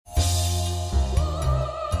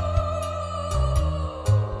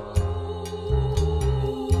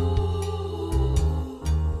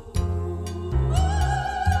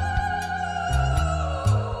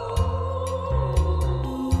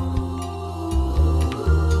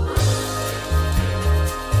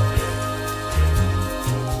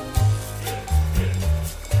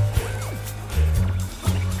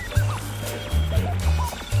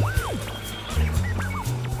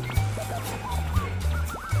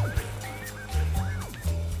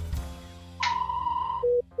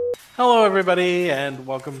Hello, everybody, and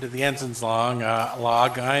welcome to the Ensigns log.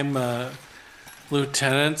 I'm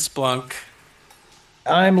Lieutenant Splunk.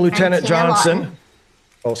 I'm I'm Lieutenant Tina Lawton. Johnson.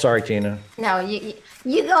 Oh, sorry, Tina. No, you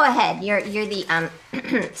go ahead. You're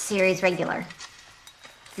the series regular.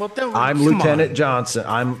 Well, don't, I'm come Lieutenant on. Johnson.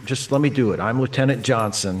 Let me do it. I'm Lieutenant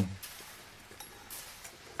Johnson.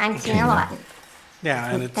 I'm Tina Tina. Lawton.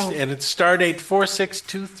 Yeah, and it's Thank. and it's Stardate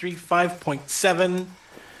 46235.7,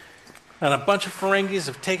 and a bunch of Ferengis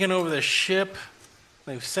have taken over the ship.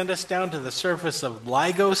 They've sent us down to the surface of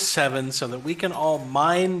LIGO 7 so that we can all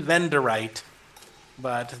mine Vendorite.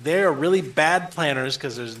 But they are really bad planners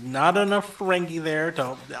because there's not enough Ferengi there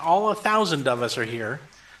to all 1,000 of us are here.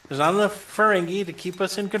 There's not enough Ferengi to keep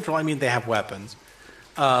us in control. I mean, they have weapons.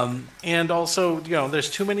 And also,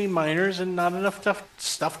 there's too many miners and not enough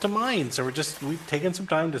stuff to mine. So we've taken some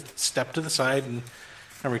time to step to the side and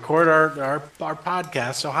record our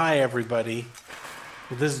podcast. So hi, everybody.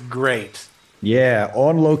 This is great. Yeah,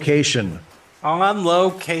 on location. On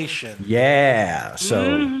location. Yeah.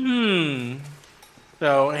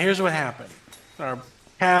 So here's what happened. Our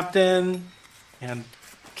captain and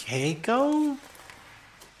Keiko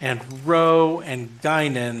and Ro and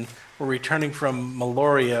Guinan were returning from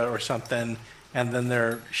Meloria or something, and then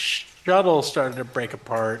their shuttle started to break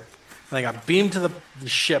apart, and they got beamed to the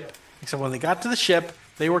ship. Except when they got to the ship,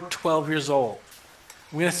 they were 12 years old.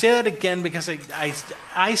 I'm going to say that again because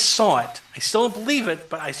I saw it. I still don't believe it,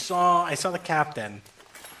 but I saw the captain,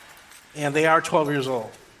 and they are 12 years old.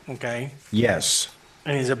 Okay, Yes.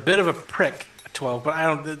 and he's a bit of a prick at 12, but I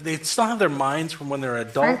don't. They still have their minds from when they're Aren't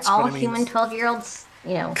adults. all but I mean, human 12-year-olds,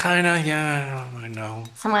 kinda, yeah, I know.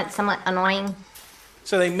 somewhat annoying?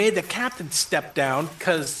 So they made the captain step down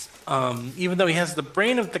because even though he has the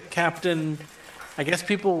brain of the captain, I guess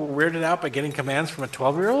people were weirded out by getting commands from a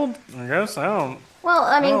 12-year-old. I guess I don't. Well,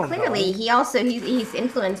 I mean, don't clearly know. he's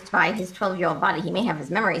influenced by his 12-year-old body. He may have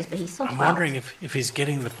his memories, but he's still I'm 12. wondering if he's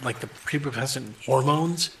getting the prepubescent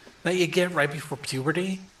hormones that you get right before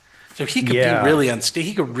puberty. So he could Yeah. be really unstable.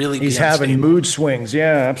 He could really He's be having unstable. mood swings. Yeah,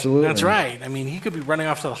 absolutely. That's right. I mean, he could be running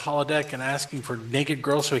off to the holodeck and asking for naked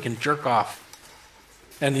girls so he can jerk off.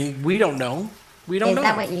 And we don't know. We don't Is know.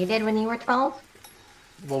 that what you did when you were 12?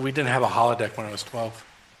 Well, we didn't have a holodeck when I was 12.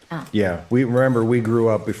 Yeah, we grew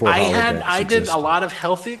up before holodecks I did a existed. lot of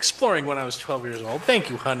healthy exploring when I was 12 years old. Thank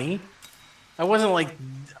you, honey. I wasn't like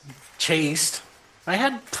chased. I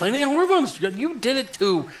had plenty of hormones. You did it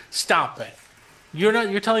too. Stop it.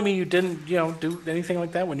 You're telling me you didn't, do anything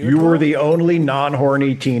like that when you were You 12? were the only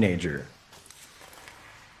non-horny teenager.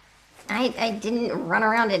 I didn't run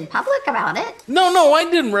around in public about it. No, I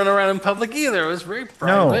didn't run around in public either. It was very No,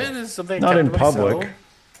 private. It's something I not kept in to public. myself.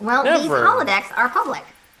 Well, these Never. holodecks are public.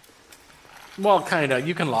 Well, kind of.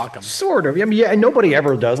 You can lock them. Sort of. I mean, yeah, nobody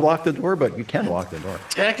ever does lock the door, but you can lock the door.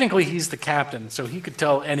 Technically, he's the captain, so he could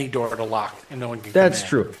tell any door to lock, and no one can That's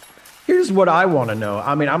come in. true. Here's what I want to know.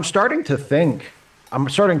 I mean, I'm starting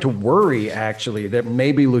to worry actually that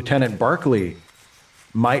maybe Lieutenant Barkley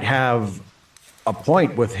might have a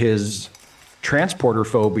point with his transporter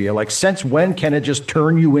phobia. Like, since when can it just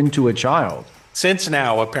turn you into a child? Since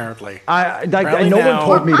now, apparently. No now. one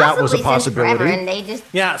told me that was a Possibly since forever, possibility. and they just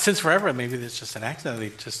Yeah, since forever. Maybe it's just an accident. They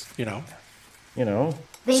just, You know,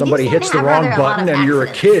 They do somebody seem hits to the have wrong rather a lot button of and you're a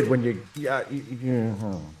accidents. kid when you.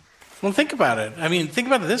 Well, think about it. I mean, think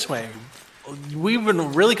about it this way. We've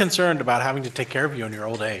been really concerned about having to take care of you in your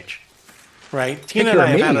old age, right? Tina and care I of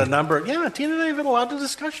have had me? Tina and I have had a lot of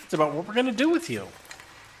discussions about what we're going to do with you.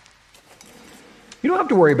 You don't have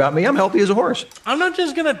to worry about me. I'm healthy as a horse. I'm not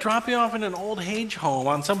just going to drop you off in an old age home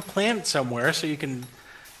on some planet somewhere so you can,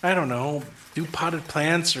 I don't know, do potted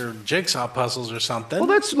plants or jigsaw puzzles or something.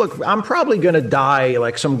 Well, look. I'm probably going to die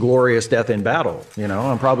like some glorious death in battle.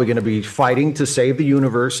 I'm probably going to be fighting to save the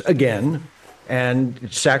universe again, and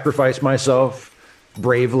sacrifice myself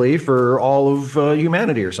bravely for all of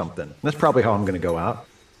humanity or something. That's probably how I'm going to go out.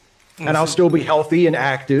 And I'll still be healthy and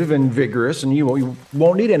active and vigorous, and you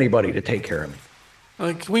won't need anybody to take care of me.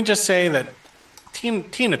 Can we just say that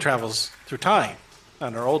Tina travels through time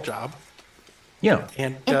on her old job? Yeah.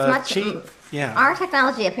 And it's Our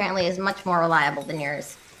technology apparently is much more reliable than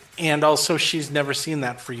yours. And also, she's never seen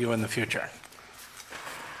that for you in the future.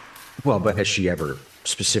 Well, but has she ever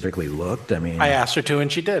specifically looked? I mean, I asked her to,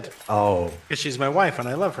 and she did. oh. Because she's my wife, and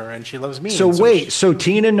I love her, and she loves me. So and wait, so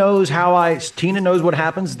Tina knows Tina knows what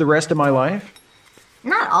happens the rest of my life?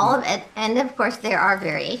 Not all of it, and of course there are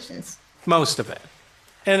variations. most of it.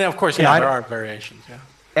 And of course, Yeah, there are variations. Yeah.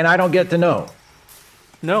 And I don't get to know.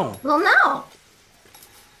 No, Well, no.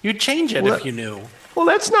 you'd change it Well, if you knew. Well,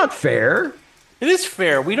 that's not fair. It is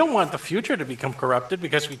fair. We don't want the future to become corrupted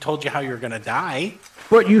because we told you how you're going to die.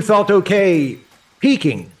 But you felt okay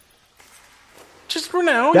peeking. Just for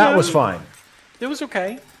now. That was fine. It was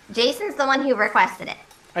okay. Jason's the one who requested it.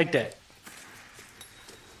 I did.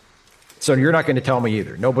 So you're not going to tell me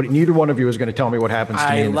either. Neither one of you is going to tell me what happens to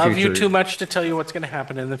me in the future. I love you too much to tell you what's going to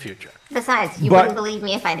happen in the future. Besides, you wouldn't believe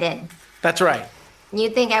me if I did. That's right.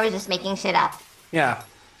 You'd think I was just making shit up. Yeah.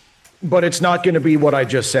 But it's not going to be what I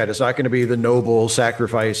just said. It's not going to be the noble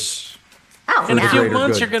sacrifice. Oh, In a few greater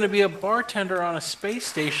months, good. you're going to be a bartender on a space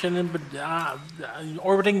station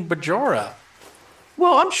orbiting Bajora.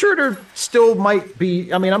 Well, I'm sure there still might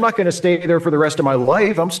be. I mean, I'm not going to stay there for the rest of my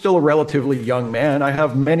life. I'm still a relatively young man. I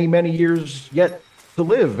have many, many years yet to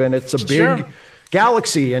live, and it's a big Sure.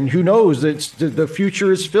 galaxy. And who knows? The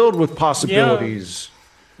future is filled with possibilities.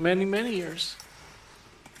 Many, many years.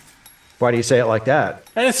 Why do you say it like that?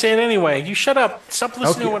 I didn't say it anyway. You shut up. Stop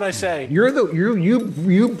listening to what I say.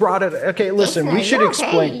 You brought it. Okay, listen. Jason, We are should you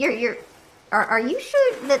explain. Okay? Are you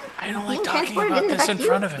sure that I don't like being talking transported about didn't this in affect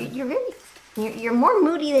front you? of him. You're more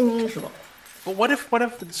moody than usual. But what if,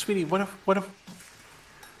 sweetie,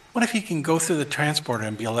 what if he can go through the transporter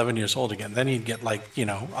and be 11 years old again? Then he'd get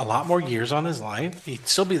a lot more years on his life. He'd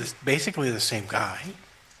still be basically the same guy.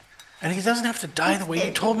 And he doesn't have to die the way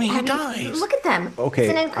you told me he dies. Look at them. Okay,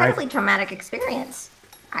 It's an incredibly traumatic experience.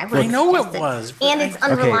 I know it suggest was, but and it's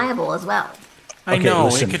unreliable as well. I Okay, know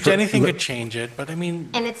listen, anything could change it, but I mean,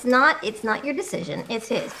 And it's not your decision. It's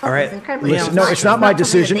his. Plus, All right. It's incredibly Listen, no, unreliable. it's not my something that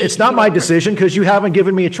decision. they It's can not do my over- decision because you haven't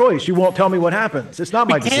given me a choice. You won't tell me what happens. It's not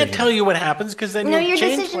my I decision. can't tell you what happens because then No, you'll your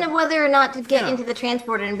change decision what- of whether or not to get Yeah. into the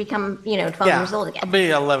transporter and become, 12 yeah, years old again. I'll be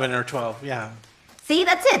 11 or 12. Yeah. See,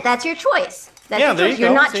 that's it. That's your choice. That's Yeah, your there choice. you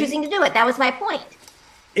You're go. not See? choosing to do it. That was my point.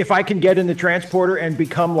 If I can get in the transporter and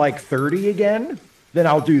become like 30 again, then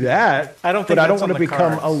I'll do that. I don't think But I don't that's want on to the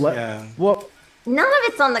become cards. 11. Yeah. Well, None of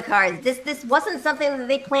it's on the cards. This wasn't something that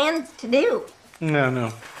they planned to do.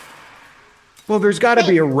 No. there's got to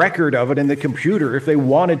be a record of it in the computer. If they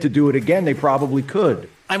wanted to do it again, they probably could.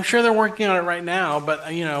 I'm sure they're working on it right now,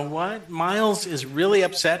 but you know what? Miles is really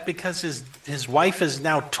upset because his wife is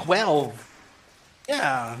now 12.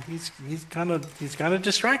 Yeah, he's kind of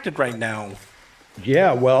distracted right now.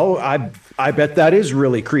 Yeah, well, I bet that is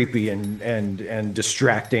really creepy and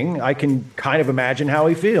distracting. I can kind of imagine how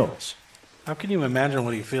he feels. How can you imagine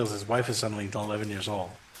what he feels? His wife is suddenly 11 years old.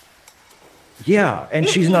 Yeah, and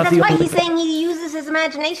she's not That's the why only. he's saying he uses his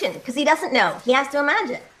imagination because he doesn't know. He has to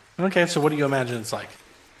imagine. Okay, so what do you imagine it's like?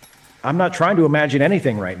 I'm not trying to imagine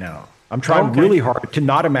anything right now. I'm trying Okay. really hard to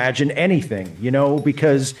not imagine anything,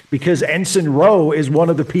 because Ensign Rowe is one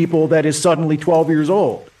of the people that is suddenly 12 years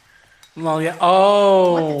old. Well, yeah.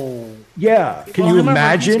 Oh. Yeah, can Well, you remember,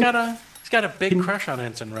 imagine? He's got a big crush on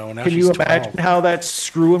Ensign Rowe. Now Can she's you 12. imagine how that's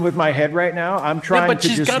screwing with my head right now? I'm Yeah, trying but to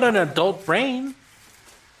she's just. got an adult brain.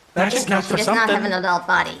 That should count She for does not something. have an adult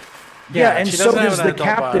body. Yeah, and she so doesn't have does an the adult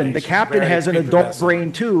captain. body. The She's captain very has an adult prepubescent.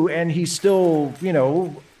 brain too, and he's still,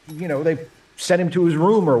 they sent him to his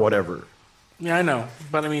room or whatever. Yeah, I know,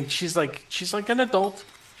 but I mean, she's like an adult.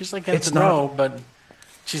 She's like It's Ensign not- Rowe, but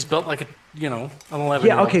she's built like an 11-year-old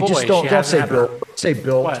Yeah, okay, boy. just She don't hasn't say had built. her- Say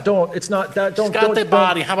built. What? Don't. It's not that. Don't. She's got don't, the don't-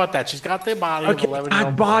 body. How about that? She's got the body of Okay,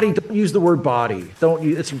 11-year-old body. Don't use the word body. Don't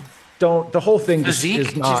use. It's don't. The whole thing just physique.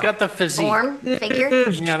 is not. She's got the physique. Form, figure.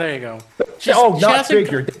 Yeah, there you go. Oh, She not hasn't-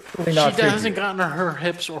 figure. Definitely not She hasn't figure. gotten her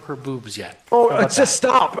hips or her boobs yet. Oh, How about just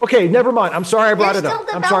stop. Okay, never mind. I'm sorry I They're brought it still up.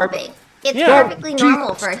 I'm sorry. developing. It's Yeah. perfectly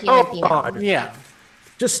normal for a human female. God. that? Yeah.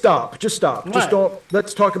 Just stop. Just stop. What? Just don't.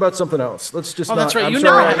 Let's talk about something else. Let's just. Oh, that's not, right. I'm You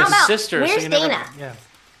sorry. know I How have a about- sister. where's so you never, Dana? Yeah.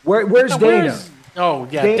 Where's Now, Dana? Oh,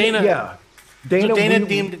 yeah, Dana. Yeah. Dana. So Dana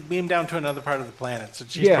we- beamed down to another part of the planet, so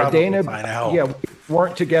she's yeah, probably Dana. fine. I hope. Yeah, we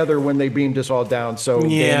weren't together when they beamed us all down. So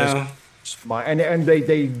Yeah. Dana's and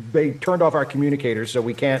they turned off our communicators, so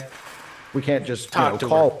we can't just Talk to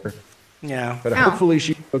call her. Yeah. But Oh. hopefully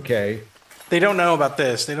she's okay. They don't know about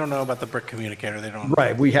this. They don't know about the brick communicator. They don't.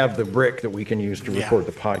 Right, we have the brick that we can use to Yeah. record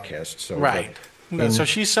the podcast. So Right. but- No, so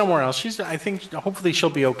she's somewhere else. I think, hopefully she'll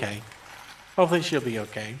be okay. Hopefully she'll be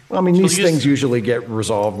okay. Well, I mean, She'll these use- things usually get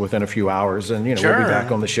resolved within a few hours, and we'll Sure. be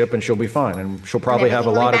back on the ship, and she'll be fine, and she'll probably have a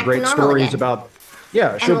everything will lot be of back to great normal stories again. about.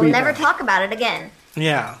 Yeah, And she'll we'll be. never talk about it again.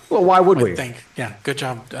 Yeah. Well, why would I we? think. Yeah. Good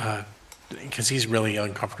job. Because he's really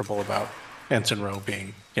uncomfortable about Ensign Rowe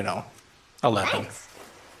being, 11. Thanks.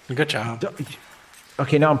 Good job.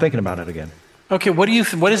 Okay, now I'm thinking about it again. Okay. What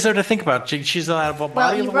is there to think about? She's a body Well,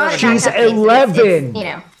 of you 11. brought it She's back up, Jason.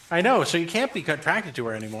 11. I know. So you can't be attracted to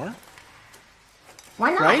her anymore,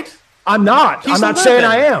 Why not? right? I'm not. He's I'm not saying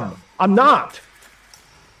 11. I am. I'm not.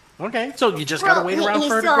 Okay. So you just Well, gotta wait he around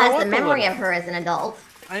for her to still grow has up the a memory little. of her as an adult.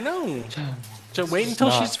 I know. So wait until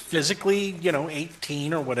not- she's physically,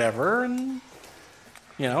 18 or whatever, and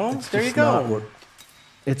there you It's not go. what-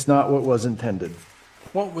 It's not what was intended.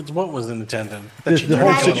 What was intended? The whole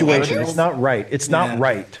had situation, intentions? it's not right. It's Yeah. not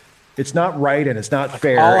right. It's not right, and it's not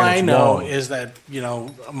fair. All and I it's know wrong. is that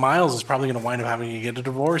Miles is probably going to wind up having to get a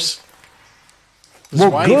divorce. His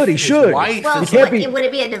Well, good, he his should. wife Well, It is can't like, be- would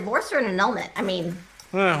it be a divorce or an annulment? I mean,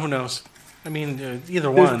 who knows? I mean,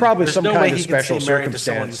 either There's one. probably There's some no way kind of he can special stay married to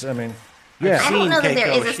someone- circumstance. I mean, yeah. I don't know that there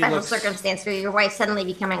Keiko, is a she special looks- circumstance for your wife suddenly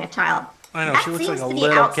becoming a child. I know, That she looks seems like a to be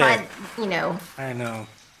little outside, kid. I know.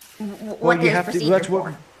 What Well, you there's have to. procedure That's what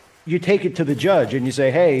for. you take it to the judge, and you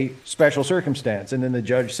say, "Hey, special circumstance," and then the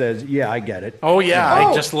judge says, "Yeah, I get it." Oh yeah, I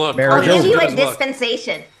Oh. just looked. Marriage I'll give over. you a Just look.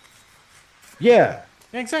 dispensation. Yeah.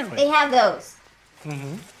 Exactly. They have those.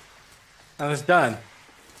 And it's done,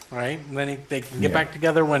 right? And then they can get Yeah. back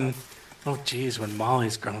together when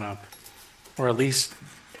Molly's grown up, or at least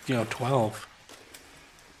 12.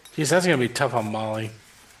 Geez, that's gonna be tough on Molly.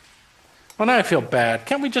 Well, now I feel bad.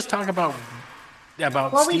 Can't we just talk about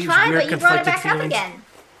Well, we Steve's tried, weird but you brought it conflicted back up feelings? again.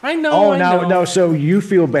 I know. Oh, I now, know. no. So you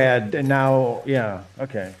feel bad, and now, yeah,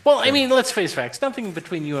 okay. Well, I mean, let's face facts. Nothing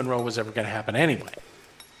between you and Ro was ever going to happen anyway.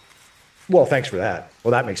 Well, thanks for that.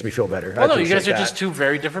 Well, that makes me feel better. I Well, no, you guys appreciate are just that. two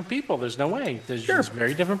very different people. There's no way. There's Sure. just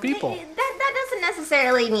very different people. That doesn't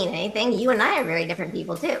necessarily mean anything. You and I are very different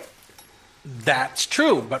people too. That's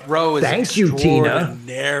true, but Ro is Thank you, Tina.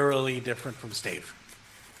 extraordinarily different from Steve.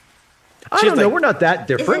 I she's don't know. like- We're not that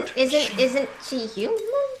different. Isn't she human?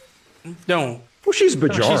 No, Well, she's no,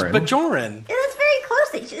 Bajoran. she's Bajoran. Yeah, that's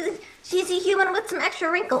very close. She's a human with some extra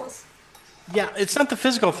wrinkles. Yeah, it's not the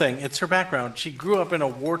physical thing. It's her background. She grew up in a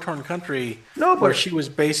war-torn country No, but- where she was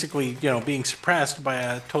basically, being suppressed by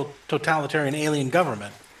a totalitarian alien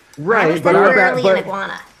government. I Right, was but, temporarily an but,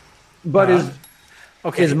 iguana. but is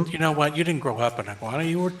Okay, Is- you know what? You didn't grow up an iguana.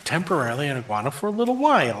 You were temporarily an iguana for a little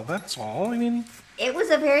while. That's all. I mean, It was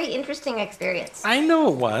a very interesting experience. I know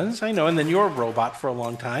it was. I know. And then you were a robot for a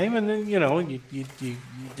long time, and then you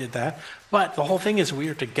did that. But the whole thing is we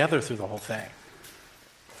were together through the whole thing,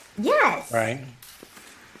 Yes. right?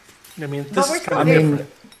 I mean, But this we're is still kind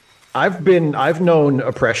I of mean, I've known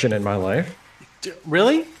oppression in my life.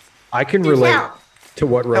 really. I can Do relate tell. to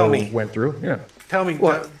what Tell Ro me. went through. Yeah. Tell me.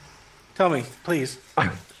 What? Tell me, please.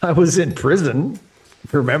 I was in prison.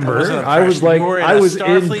 Remember? Wasn't I was oppression. like, You were in I a was in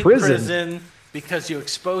Starfleet prison. because you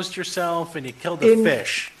exposed yourself and you killed a In-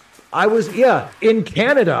 fish. I was, yeah, in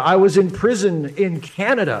Canada. I was in prison in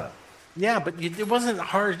Canada. Yeah, but it wasn't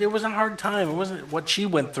hard. It was a hard time. It wasn't what she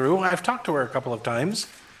went through. I've talked to her a couple of times.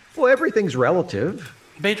 Well, everything's relative.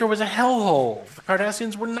 Bajor was a hellhole. The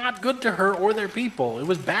Cardassians were not good to her or their people. It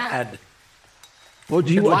was bad. Well, do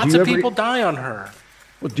And you, lots do you of ever, people die on her.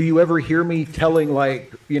 well, do you ever hear me telling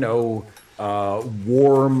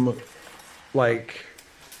warm, like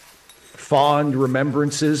fond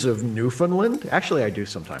remembrances of Newfoundland? Actually, I do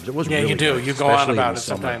sometimes. It was Yeah, really you do. nice, You go on especially in about the it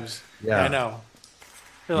summer. sometimes. Yeah. I know.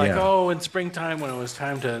 You're like, Yeah. oh, in springtime when it was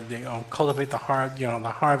time to cultivate the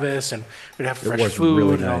harvest, and we'd have fresh was food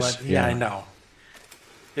really and all nice, that. Yeah, yeah. I know.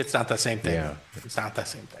 It's not the same thing. Yeah. It's not the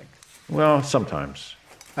same thing. Well, sometimes.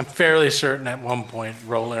 I'm fairly certain at one point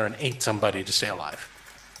Roland ate somebody to stay alive.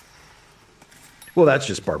 Well, that's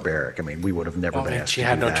just barbaric. I mean, we would have never Well, been and asked she to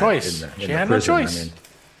had do no that choice. in She the had no prison. choice. I mean,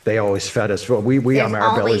 they always fed us. Well, I mean, There's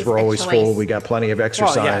our bellies always were a always choice. full. We got plenty of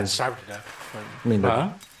exercise. Well, yeah, starved to death. I mean, Huh?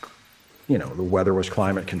 the weather was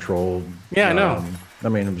climate controlled. Yeah, I know. I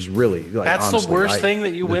mean, it was really like That's the honestly, worst thing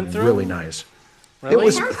that you it was went through? Really nice. Really? It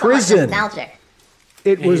was Sounds somewhat prison. nostalgic.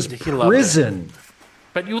 It Yeah, was he loved it. prison.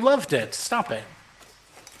 But you loved it. Stop it.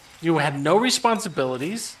 You had no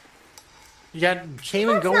responsibilities. You came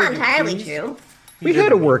and That's go. not with your entirely keys. true. We You had a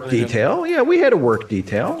didn't work really do- detail. Yeah, we had a work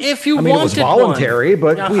detail. If you I mean, wanted it was voluntary,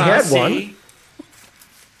 one. but we had one. See?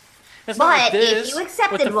 It's not like But this, if you with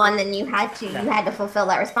accepted the- one, then you had to fulfill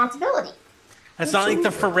that responsibility. It's not like the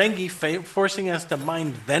Ferengi forcing us to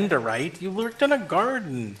mine Venderite. You worked in a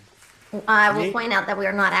garden. I will Me? point out that we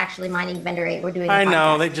are not actually mining Venderate. We're doing. I a know.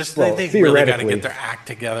 podcast. They just Well, they really got to theoretically. get their act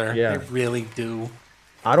together. Yeah. They really do.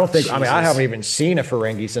 I don't think. I mean, I Jesus. haven't even seen a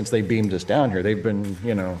Ferengi since they beamed us down here. They've been,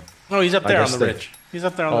 Oh, he's up I there on guess the they- ridge. He's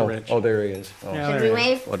up there on Oh, the ridge. oh, there he is. Oh, Yeah, Should there we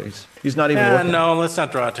he is. wave? what he's not even looking. No, let's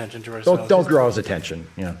not draw attention to ourselves. Don't draw his attention.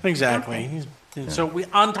 Yeah. Exactly. So we,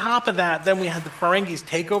 on top of that, then we had the Ferengis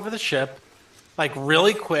take over the ship, like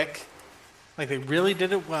really quick, like they really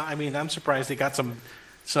did it well. I mean, I'm surprised they got some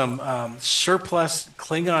surplus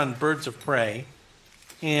Klingon birds of prey,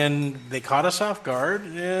 and they caught us off guard,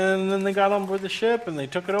 and then they got on board the ship and they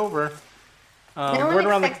took it over. No Word one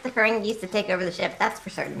around expects the Ferengis to take over the ship. That's for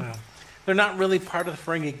certain. they're not really part of the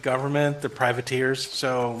Ferengi government. They're privateers,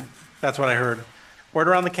 so That's what I heard. Word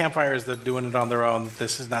around the campfire is they're doing it on their own.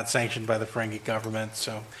 This is not sanctioned by the Ferengi government,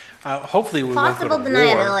 so hopefully we won't go Possible to war.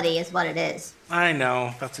 deniability is what it is. I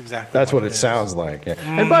know, that's exactly That's what it is. sounds like. Yeah.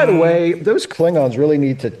 And by the way, those Klingons really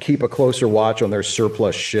need to keep a closer watch on their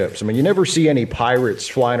surplus ships. I mean, you never see any pirates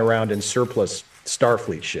flying around in surplus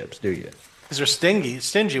Starfleet ships, do you? Because they're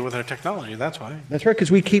stingy with their technology, that's why. That's right,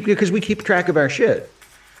 because we keep track of our shit.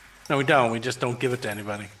 No, we don't. We just don't give it to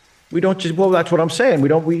anybody. We don't just, well, that's what I'm saying. We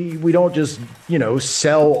don't just,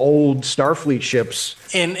 sell old Starfleet ships.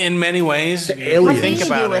 In many ways, if aliens. you What do think you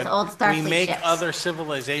do about with it, old we Starfleet make ships? other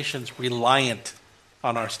civilizations reliant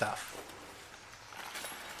on our stuff.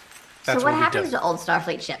 That's So what we happens do. to old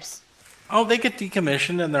Starfleet ships? Oh, they get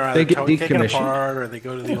decommissioned and they're They either get taken decommissioned. apart, or they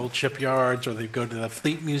go to the old shipyards, or they go to the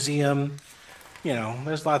fleet museum.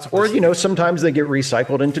 There's lots of. Or, sometimes they get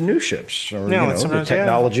recycled into new ships. Or, Yeah, the sometimes, yeah.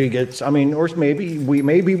 technology gets, or maybe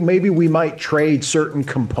we might trade certain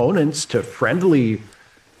components to friendly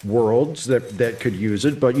worlds that could use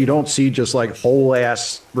it, but you don't see just like whole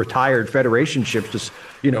ass retired Federation ships just,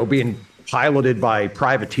 being piloted by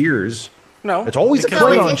privateers. No, It's always a because So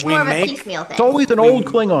Klingon. it's more of a make- piecemeal thing. It's always an old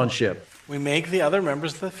Klingon ship. We make the other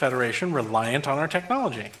members of the Federation reliant on our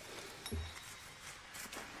technology.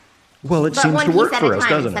 Well, it But seems one to piece work at for a us, time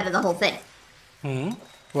doesn't instead it? of the whole thing.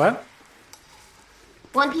 What?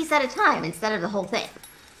 One piece at a time instead of the whole thing.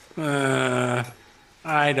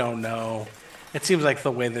 I don't know. It seems like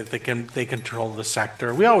the way that they control the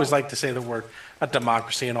sector. We always like to say that we're a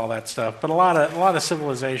democracy and all that stuff, but a lot of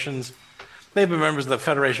civilizations, they've been members of the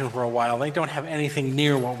Federation for a while. They don't have anything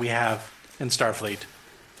near what we have in Starfleet.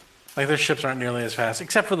 Like their ships aren't nearly as fast,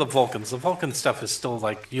 except for the Vulcans. The Vulcan stuff is still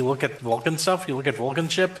like, you look at Vulcan stuff, you look at Vulcan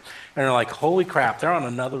ship, and you're like, holy crap, they're on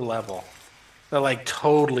another level. They're like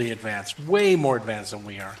totally advanced, way more advanced than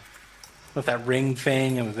we are. With that ring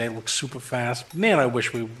thing, and they look super fast. Man, I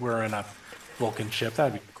wish we were in a Vulcan ship.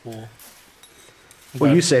 That'd be cool. Well,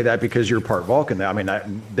 But you say that because you're part Vulcan. I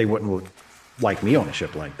mean, they wouldn't look like me on a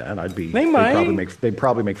ship like that. They might. They'd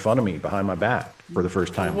probably make fun of me behind my back for the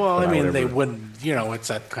first time. Well, that I mean, would they ever- wouldn't, it's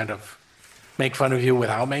that kind of make fun of you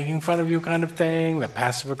without making fun of you kind of thing, that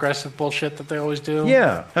passive aggressive bullshit that they always do.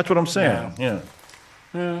 Yeah, that's what I'm saying.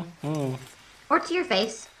 Yeah. Or to your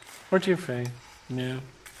face. Or to your face. Yeah.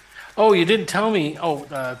 Oh, you didn't tell me.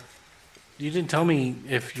 You didn't tell me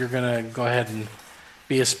if you're going to go ahead and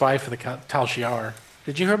be a spy for the Tal Shiar.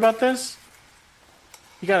 Did you hear about this?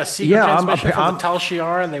 You got a secret Yeah, transmission from the Tal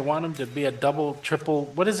Shiar, and they want him to be a double, triple,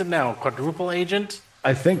 what is it now? Quadruple agent?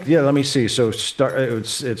 I think. Yeah. Let me see. So it's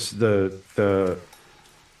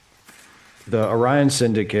the Orion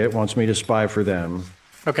Syndicate wants me to spy for them.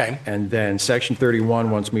 Okay. And then Section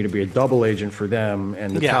 31 wants me to be a double agent for them,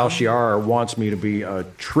 and the Yeah. Tal Shiar wants me to be a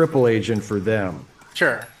triple agent for them.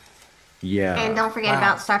 Sure. Yeah. And don't forget Wow.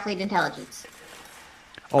 about Starfleet intelligence.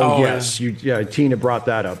 Oh, Oh, yes. Tina brought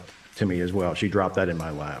that up to me as well. She dropped that in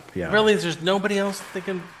my lap. Yeah. Really? There's nobody else that they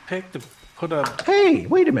can pick to put a... Hey,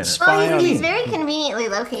 wait a minute. Well, Spy on he's me. very conveniently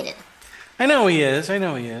located. I know he is.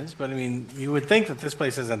 But I mean, you would think that this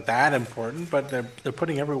place isn't that important, but they're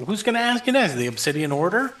putting everyone... Who's going to ask you next? The Obsidian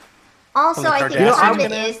Order? Also, the I think Cardassians part of it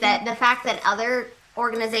gonna is that the fact that other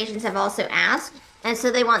organizations have also asked, and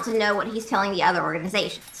so they want to know what he's telling the other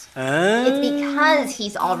organizations. It's because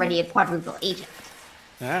he's already a quadruple agent.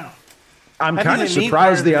 Yeah. I'm I kind of think the neat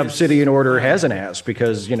surprised part the is- Obsidian Order hasn't asked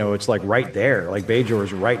because, it's like right there. Like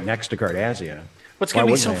Bajor's right next to Cardassia. What's Why going to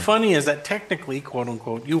be wouldn't so they? funny is that technically, quote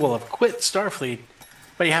unquote, you will have quit Starfleet,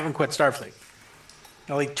 but you haven't quit Starfleet.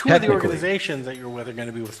 Now, like two of the Technically. organizations that you're with are going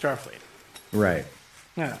to be with Starfleet. Right.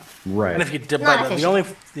 Yeah. Right. And if you did, Not but the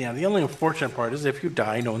only unfortunate part is if you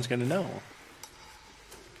die, no one's going to know.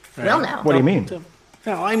 Right? We'll know. What do you mean?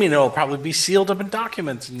 No, I mean it'll probably be sealed up in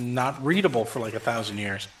documents and not readable for like 1,000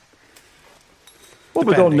 years. Well,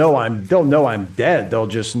 but they'll depending. know I'm dead. They'll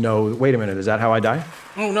just know. Wait a minute. Is that how I die?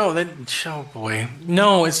 Oh no, oh boy,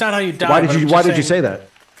 no, it's not how you die. Why but did I'm you just Why did you saying- say that?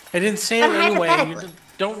 I didn't say But it anyway. hypothetically.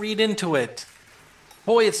 Don't read into it.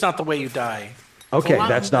 Boy, it's not the way you die. It's Okay, a lot-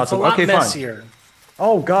 that's not it's a the. lot Okay, fine. messier.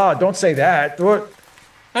 Oh God, don't say that. What?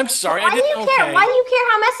 I'm sorry. Why I do you didn't. care? Okay. Why do you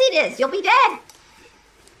care how messy it is? You'll be dead.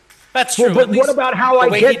 That's Well, true. but At what least about how the I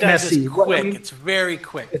way get he dies is messy? What- I quick. mean- It's very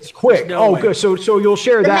quick. It's quick. There's no Oh, way. good. So you'll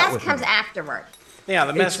share The that mess with comes me. afterward. Yeah,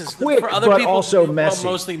 the mess It's is quick, for other but people. also well, messy.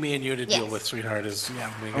 mostly me and you to deal Yes. with, sweetheart.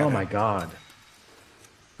 Oh my God.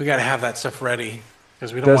 We got to have that stuff ready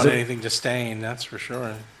because we don't Does want it- anything to stain. That's for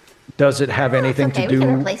sure. Does it have anything okay, to we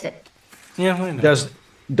can do? replace it. Yeah, I know.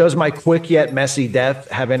 Does my quick yet messy death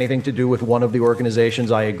have anything to do with one of the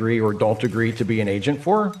organizations I agree or don't agree to be an agent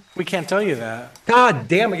for? We can't tell you that. God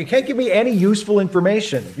damn it. You can't give me any useful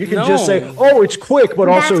information. You can just say, No. oh, it's quick, but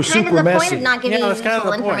also That's kind super of the messy. point of not giving Yeah, you that's kind of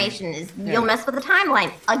useful the point. information is you'll mess with the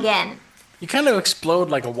timeline again. You kind of explode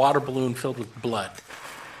like a water balloon filled with blood.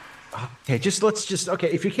 Okay, okay.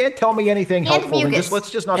 If you can't tell me anything And helpful, then mucus. let's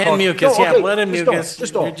just not And talk. mucus, No, yeah, okay, blood and just mucus. Don't,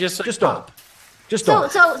 just You're don't. just a Just don't. cop. Just So,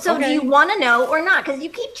 don't. do Okay. you want to know or not? Because you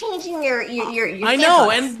keep changing your I know,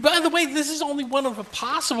 stance on and by the way, this is only one of the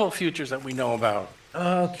possible futures that we know about.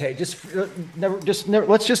 Okay,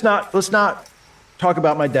 let's not talk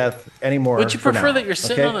about my death anymore. Would you for prefer now, that you're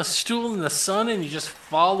sitting okay? on a stool in the sun and you just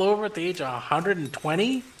fall over at the age of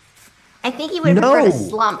 120? I think you would prefer to No.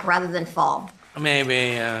 slump rather than fall.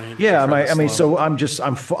 Maybe. Yeah, I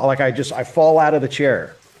fall out of the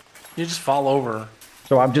chair. You just fall over.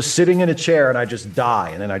 So I'm just sitting in a chair and I just die,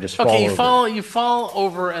 and then I just fall Okay, over. you fall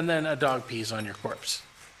over, and then a dog pees on your corpse.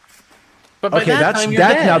 But by Okay, that time, you're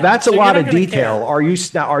dead, now that's so a you're lot not of gonna detail. care. Are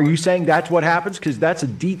you saying that's what happens? Because that's a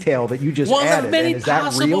detail that you just One added. of many and is that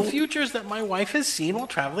possible real? futures that my wife has seen while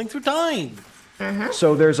traveling through time.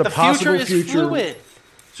 So there's a The possible future is fluid.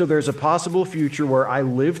 So there's a possible future where I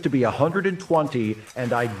live to be 120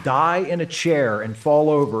 and I die in a chair and fall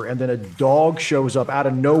over, and then a dog shows up out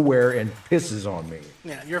of nowhere and pisses on me.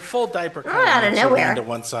 Yeah, your full diaper Not out of makes you nowhere. lean to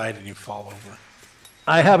one side and you fall over.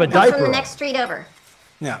 I have a That's diaper from the on. next street over.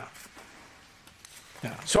 Yeah.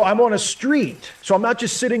 So I'm on a street. So I'm not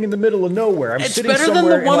just sitting in the middle of nowhere. I'm It's sitting better than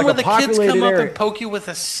somewhere the one in where like the a kids populated come up area. and poke you with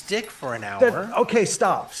a stick for an hour. Okay,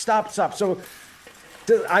 stop. So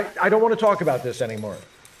I don't want to talk about this anymore.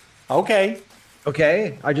 Okay.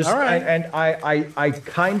 Okay, I just All right.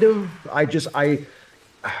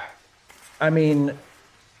 I mean,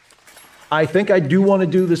 I think I do want to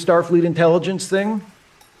do the Starfleet intelligence thing,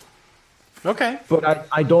 Okay. but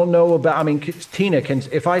I don't know about. I mean, Tina,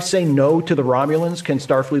 if I say no to the Romulans, can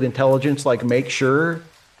Starfleet intelligence like make sure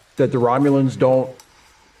that the Romulans don't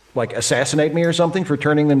like assassinate me or something for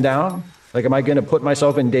turning them down? Like, am I going to put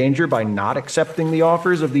myself in danger by not accepting the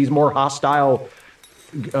offers of these more hostile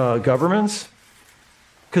governments?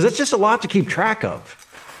 Because it's just a lot to keep track of.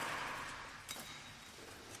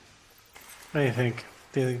 What do you think?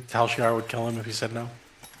 Do you think Tal Shiar would kill him if he said no?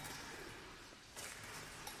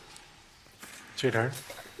 Sweetheart?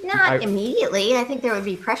 Not immediately. I think there would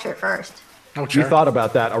be pressure first. Oh, You thought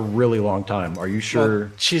about that a really long time. Are you sure? Well,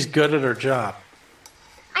 she's good at her job.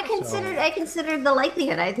 I considered the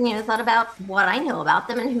likelihood. I thought about what I know about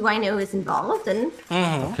them and who I know is involved, and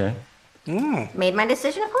Okay. made my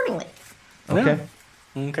decision accordingly. Okay.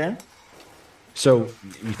 Okay. So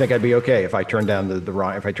you think I'd be okay if I turn down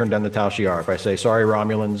if I turn down the Tal Shiar, if I say sorry,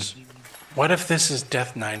 Romulans? What if this is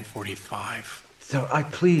Death 945? So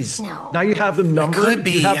please. No. Now you have them numbered. could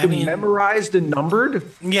be, You have I them mean- memorized and numbered.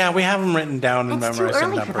 Yeah, we have them written down and It's too memorized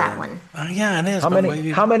and early for numbered. that one. Yeah, it is. How but many-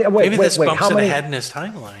 Maybe, how many- wait, maybe wait, this wait, bumps how it many- ahead in his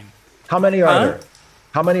timeline. How many are Huh? there?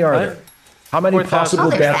 How many are What? there? How many 4,000 possible Oh,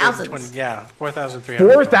 there's deaths? thousands. Yeah,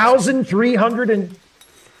 4,300. 4,300 and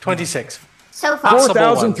 26. So far, Possible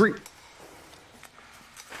 4,003.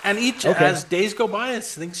 And each, Okay. as days go by,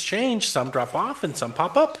 as things change, some drop off and some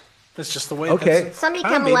pop up. It's just the way. Okay. that's some time,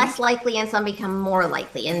 become baby. less likely and some become more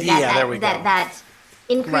likely, and Yeah, there we go. that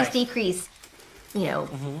increase Right. decrease,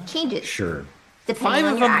 changes Sure. depending 5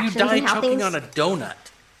 on of your them, you actions die and how choking things. on a donut.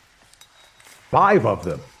 5 of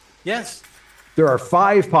them. Yes, There are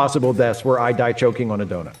 5 possible deaths where I die choking on a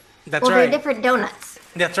donut. that's Well, right. they're different donuts.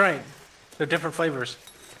 That's right. They're different flavors.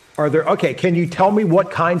 Are there, okay, can you tell me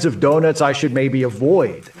what kinds of donuts I should maybe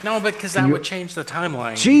avoid? No, because that you- would change the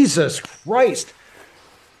timeline. Jesus Christ.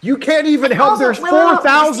 You can't even help. Also, There's wait, wait, wait,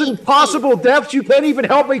 4,000 see. possible deaths. You can't even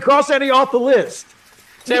help me cross any off the list.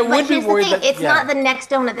 So I But would be here's the worried thing: that it's yeah. not the next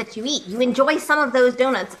donut that you eat. You enjoy some of those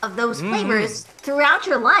donuts of those flavors throughout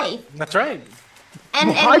your life, That's right.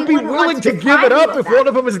 and I'd we be wouldn't want willing to give deprive it you up of if that. one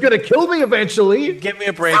of them is going to kill me eventually. Give me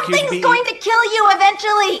a break. You'd Something's be, going to kill you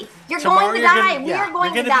eventually. You're tomorrow going to you're die. gonna- We yeah, are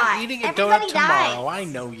going you're to gonna die. be eating a Everybody donut tomorrow. dies. I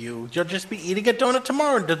know you. You'll just be eating a donut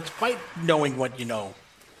tomorrow, despite knowing what you know.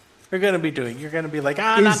 You're gonna be doing. You're gonna be like,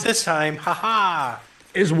 not Is- this time. Ha ha.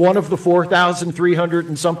 Is one of the 4,300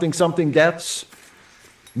 and something deaths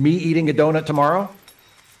me eating a donut tomorrow?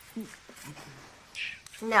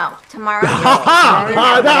 No, tomorrow.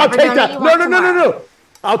 I'll take that. No, No.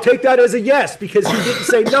 I'll take that as a yes because he didn't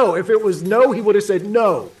say no. If it was no, he would have said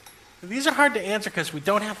no. These are hard to answer because we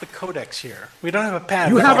don't have the codex here. We don't have a pad.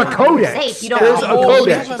 You with have all a the- codex. Safe. You don't There's a believe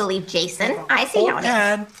codex. you believe Jason. I see whole how it is.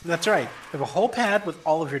 pad. That's right. We have a whole pad with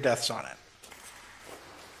all of your deaths on it.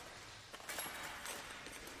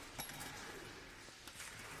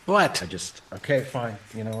 What? Okay, fine.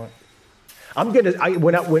 You know what?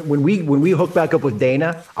 When we hook back up with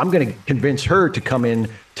Dana, I'm gonna convince her to come in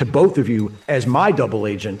to both of you as my double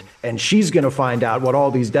agent, and she's gonna find out what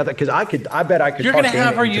all these death. Because I bet I could. You're talk going to Dana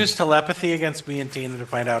have her into- use telepathy against me and Tina to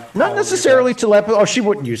find out. Not necessarily telepathy. Oh, she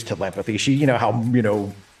wouldn't use telepathy. She, you know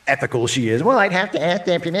how ethical she is. Well, I'd have to ask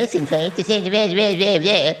their permission first to say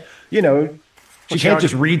you know. She can't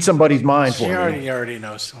just read somebody's mind for me. She already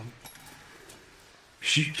knows some.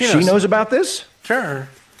 She knows about this? Sure.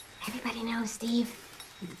 Everybody knows, Steve.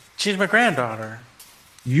 She's my granddaughter.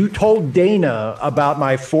 You told Dana about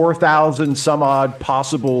my 4,000 some odd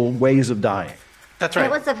possible ways of dying. That's right.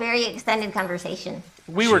 It was a very extended conversation.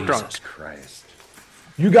 We were drunk. Jesus Christ.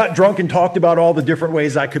 You got drunk and talked about all the different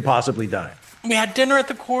ways I could possibly die. We had dinner at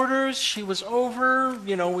the quarters. She was over.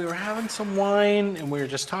 We were having some wine, and we were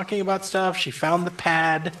just talking about stuff. She found the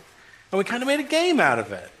pad, and we kind of made a game out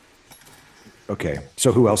of it. Okay,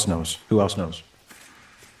 so who else knows? Who else knows?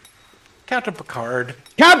 Captain Picard.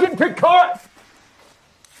 Captain Picard!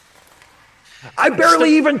 I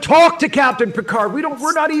barely even talked to Captain Picard.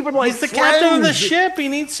 We're not even like He's the friends. captain of the ship. He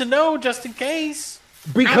needs to know just in case.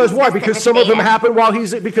 Because why? Because some of them happen while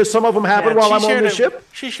I'm on the ship?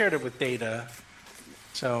 She shared it with Data.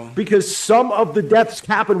 So because some of the deaths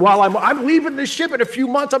happen while I'm leaving the ship in a few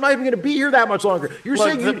months. I'm not even going to be here that much longer. You're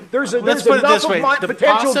saying there's enough of my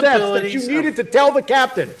potential deaths that you needed to tell the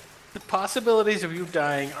captain. The possibilities of you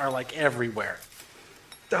dying are like everywhere.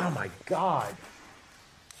 Oh my God.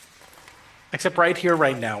 Except right here,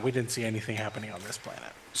 right now. We didn't see anything happening on this planet.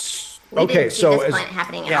 We didn't see this planet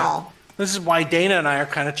happening at all. This is why Dana and I are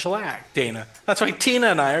kind of chillax. That's why Tina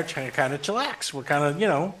and I are kind of chillax. We're kind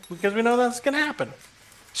of, because we know that's going to happen.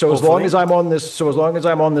 So as long as I'm on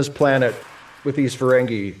this planet with these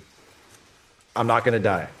Ferengi, I'm not going to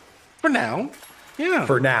die. For now. Yeah.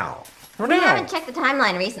 For now. We haven't checked the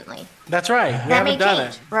timeline recently. That's right. We That may haven't done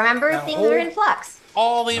change. it. Remember, things are in flux.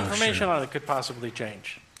 All the information on it could possibly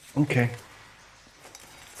change. Okay.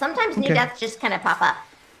 Sometimes new deaths just kind of pop up.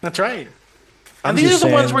 That's right. I'm And these just are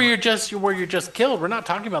the ones saying- where you're just killed. We're not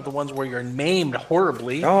talking about the ones where you're maimed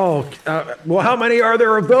horribly. Oh, well, how many are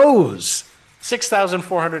there of those?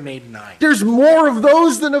 6,489. There's more of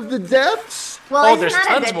those than of the deaths? Well, Oh, isn't there's that a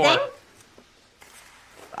tons good more. thing?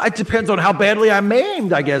 It depends on how badly I'm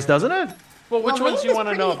maimed, I guess, doesn't it? Well, which Well, ones do you maimed want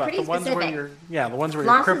is to know pretty about? The ones where specific. the ones where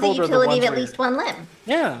you're Loss of the crippled, or the utility ones of at where least one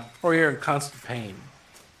limb. or you're in constant pain.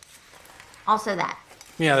 Also that.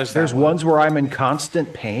 Yeah, there's There's that one. ones where I'm in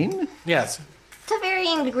constant pain? Yes. To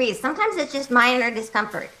varying degrees. Sometimes it's just minor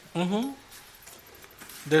discomfort.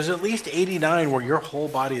 There's at least 89 where your whole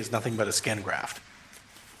body is nothing but a skin graft.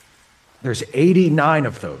 There's 89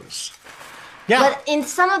 of those. Yeah, But in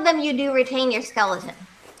some of them, you do retain your skeleton.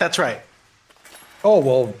 that's right. Oh,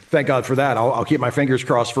 well, thank God for that. I'll keep my fingers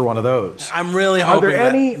crossed for one of those. I'm really Are there hoping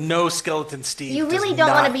that any- no skeleton Steve. You really does don't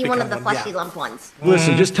want to not be one of the become fleshy yeah. lump ones.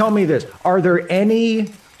 Listen, just tell me this. Are there any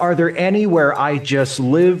where I just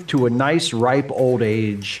live to a nice ripe old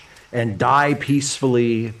age and die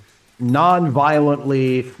peacefully,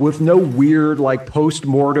 non-violently, with no weird like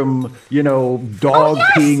post-mortem, dog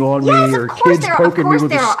peeing on me or kids poking me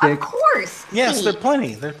with a stick? Of course. Yes, Steve. there's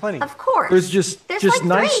plenty. There's plenty. Of course. There's just like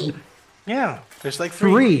nice 3. Yeah, there's like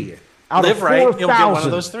three out Live of right, 4,000. you'll get one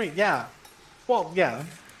of those 3. Yeah. Well, yeah.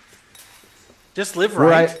 Just live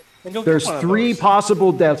right. and you'll get There's one of 3 those.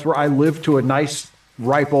 possible deaths where I live to a nice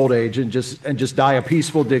ripe old age and just die a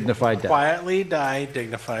peaceful, dignified death. Quietly die,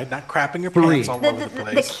 dignified, not crapping your 3. pants all over the The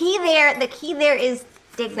place. key there is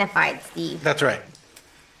dignified, Steve. That's right.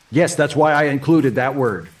 Yes, that's why I included that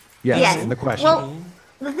word. Yes, in the question. Well,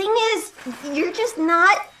 the thing is, you're just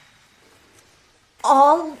not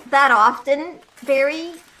all that often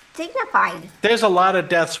very dignified. There's a lot of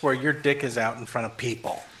deaths where your dick is out in front of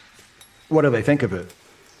people. What do they think of it?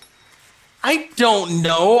 I don't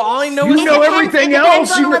know. All I know You is know Depends- everything it depends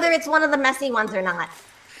else. on You- whether it's one of the messy ones or not.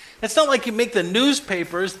 it's not like you make the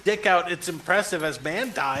newspapers dick out. It's impressive as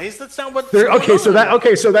man dies. That's not what. Going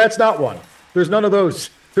So that's not one. There's none of those.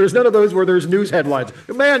 There's none of those where there's news headlines.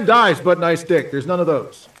 A man dies, but nice dick. There's none of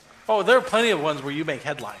those. Oh, there are plenty of ones where you make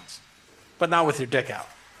headlines, but not with your dick out.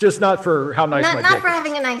 Just not for how nice my Not dick for is.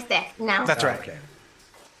 having a nice dick. No. That's right. Okay.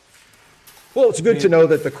 Well, it's good to know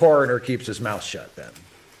that the coroner keeps his mouth shut then.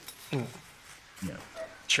 Yeah.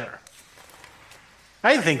 Sure.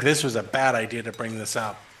 I think this was a bad idea to bring this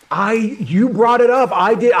up. You brought it up.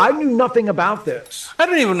 I knew nothing about this. I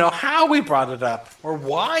don't even know how we brought it up or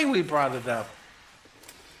why we brought it up.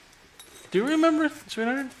 Do you remember,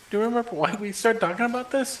 sweetheart? Do you remember why we started talking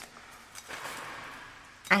about this?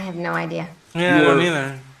 I have no idea. Yeah, I don't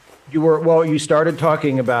either. You started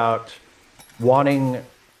talking about wanting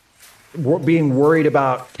being worried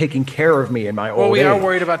about taking care of me in my Well, old we age. are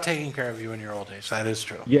worried about taking care of you in your old age. That is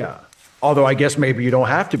true. Yeah. Although I guess maybe you don't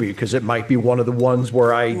have to be, because it might be one of the ones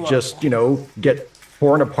where I just, get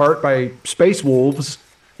torn apart by space wolves.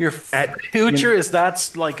 Your At- future is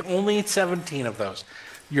that's like only 17 of those.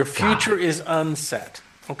 Your future is unset.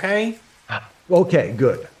 Okay? Okay,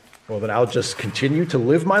 good. Well, then I'll just continue to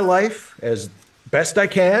live my life as best I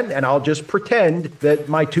can, and I'll just pretend that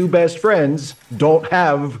my two best friends don't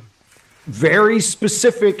have very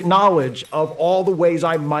specific knowledge of all the ways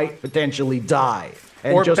I might potentially die.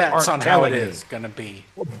 And Or just bets aren't on how it telling me. is going to be.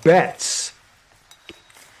 Bets.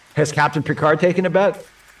 Has Captain Picard taken a bet?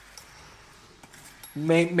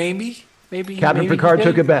 Maybe. Captain Picard he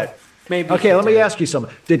took did. a bet. Maybe Okay, he let me did. ask you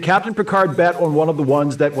something. Did Captain Picard bet on one of the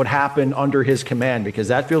ones that would happen under his command? Because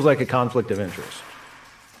that feels like a conflict of interest.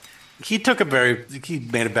 He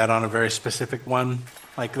made a bet on a very specific one,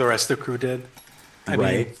 like the rest of the crew did. I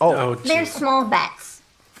Right. mean, Oh. They're geez. small bets.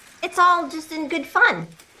 It's all just in good fun.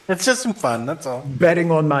 It's just some fun. That's all.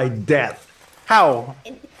 Betting on my death. How?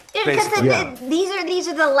 Because Basically. Yeah. these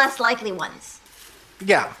are the less likely ones.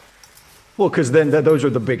 Yeah. Well, because then those are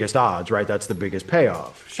the biggest odds, right? That's the biggest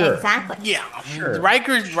payoff. Sure. Exactly. Yeah. Sure.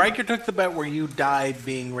 Riker took the bet where you died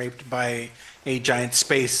being raped by a giant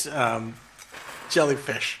space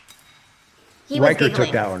jellyfish. He was Riker giggling.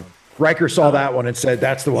 took that one. Riker saw that one and said,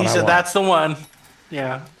 "That's the one He I said want." that's the one.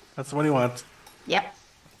 Yeah. That's the one he wants. Yep.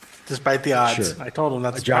 Despite the odds. Sure. I told him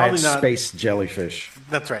A that's giant probably not. space jellyfish.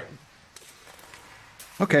 That's right.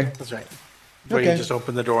 Okay. That's right. Where you Okay. just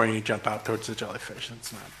open the door and you jump out towards the jellyfish.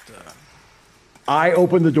 It's not. I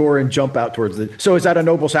open the door and jump out towards the. So is that a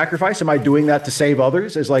noble sacrifice? Am I doing that to save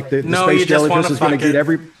others? Is like the No, you space just wanna jellyfish is going to fuck get it.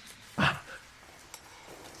 every.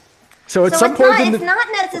 So at So some it's point not, in it's the. not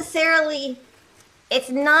necessarily it's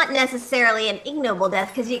not necessarily an ignoble death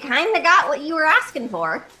because you kind of got what you were asking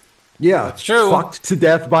for. Yeah, true. fucked to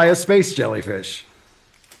death by a space jellyfish.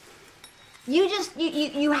 You just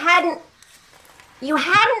you hadn't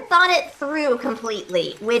thought it through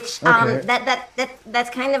completely, which Okay. that's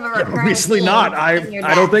kind of a recurring Obviously theme not. in your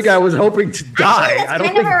I don't think deaths. I was hoping to die. Actually, that's I don't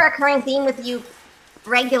kind of think. a recurring theme with you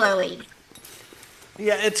regularly.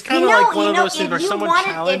 Yeah, it's kind of like one of those things if where you someone wanted,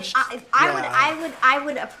 challenged. I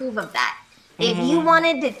would approve of that. If you Mm-hmm.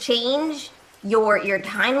 wanted to change your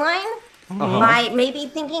timeline by maybe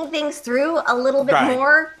thinking things through a little bit Right.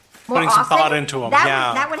 more Putting some often, thought into 'em, that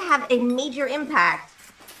yeah. that would have a major impact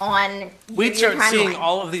on We'd your start seeing timeline.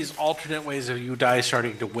 all of these alternate ways of you die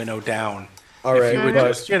starting to winnow down. All If right, you would but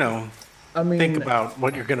just, I mean, think about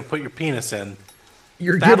what you're going to put your penis in.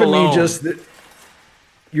 you're that giving alone. me just.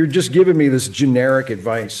 You're just giving me this generic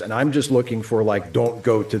advice, and I'm just looking for like, don't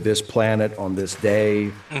go to this planet on this day.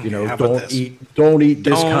 how about Don't this? don't eat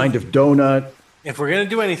this Don't- kind of donut. If we're going to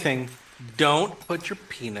do anything, don't put your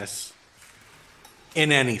penis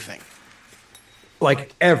in anything.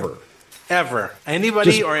 Like ever. Ever.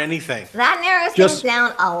 Anybody Just- or anything. That narrows Just- things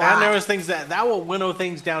down a lot. That narrows things that will winnow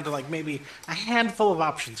things down to like maybe a handful of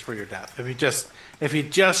options for your death. If you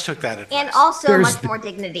just took that advice. and also There's- much more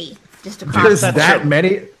dignity just across. There's That's that true.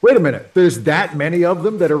 many. Wait a minute. There's that many of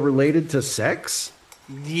them that are related to sex?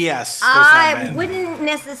 Yes. there's that I man. wouldn't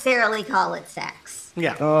necessarily call it sex.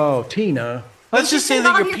 Yeah. Oh, Tina. Let's just just say that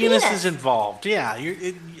your involve your penis penis. is involved. Yeah.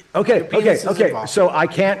 Okay, your penis is okay. involved. So I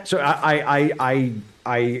can't. So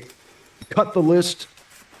I cut the list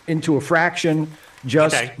into a fraction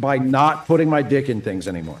just Okay. by not putting my dick in things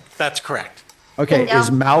anymore. That's correct. Okay, Bingo.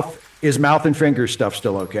 is mouth and finger stuff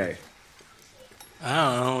still okay? I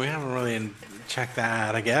don't know. We haven't really checked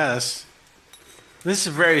that, I guess. This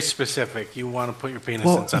is very specific. You want to put your penis in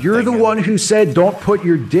Well, something. you're the and- one who said don't put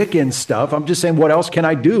your dick in stuff. I'm just saying, what else can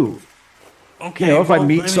I do? Okay. You know, if I well,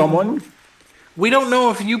 meet mean, someone, We don't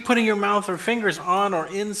know if you putting your mouth or fingers on or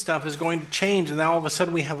in stuff is going to change. And now all of a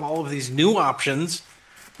sudden we have all of these new options,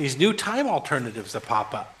 these new time alternatives that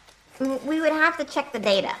pop up. We would have to check the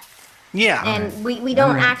data. Yeah. And we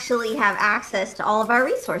don't actually have access to all of our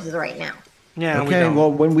resources right now. yeah. we okay, don't.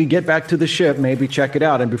 well, when we get back to the ship, maybe check it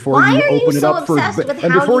out. And before Why you are you open it so up for obsessed with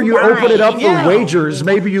and how before you you open it die? up for Yeah. wagers,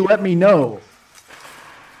 maybe you let me know.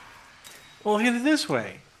 Well, look at it this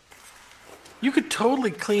way. You could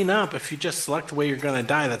totally clean up if you just select the way you're going to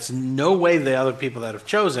die. That's no way the other people that have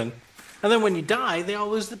chosen. And then when you die, they all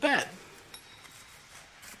lose the bet.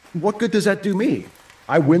 What good does that do me?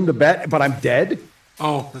 I win the bet, but I'm dead.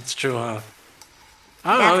 Oh, that's true, huh?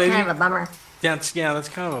 I don't That's know. Maybe, kind of a bummer. that's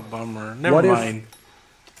kind of a bummer. Never What if- mind.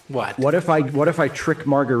 What? What if I trick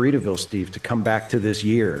Margaritaville Steve to come back to this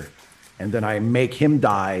year, and then I make him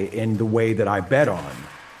die in the way that I bet on,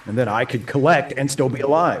 and then I could collect and still be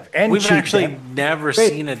alive. And We've cheat actually them. never Wait.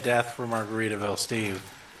 seen a death for Margaritaville Steve.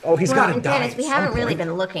 Oh, he's got to in die. fairness, we at haven't some really point.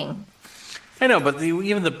 been looking. I know, but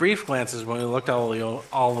even the brief glances when we looked at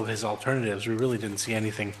all of his alternatives, we really didn't see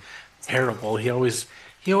anything terrible. He always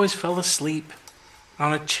fell asleep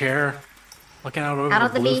on a chair, looking out over Out the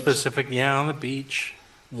at the blue beach? Pacific. Yeah, on the beach,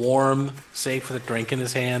 warm, safe with a drink in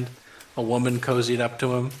his hand. A woman cozied up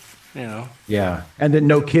to him. You know. Yeah, and then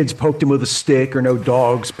no kids poked him with a stick or no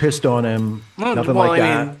dogs pissed on him. Well, Nothing well, like I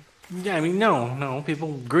that. mean, yeah, I mean, no,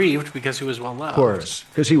 people grieved because he was well loved. Of course,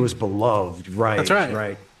 because he was beloved. Right. That's right.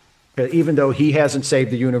 Right. Even though he hasn't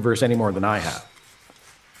saved the universe any more than I have.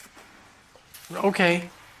 Okay,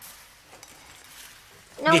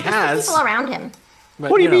 No, He just the has. people around him. but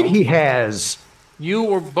What do you mean know, he has? You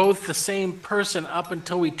were both the same person up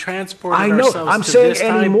until we transported I know. ourselves I'm to saying this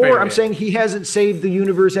time anymore. I'm period. saying he hasn't saved the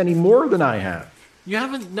universe any more than I have. You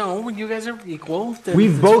haven't. No, you guys are equal.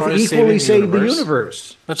 We've as both far as equally saved the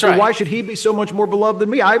universe. That's so right. why should he be so much more beloved than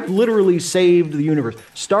me? I've literally saved the universe.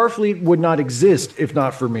 Starfleet would not exist if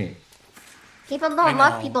not for me. People I don't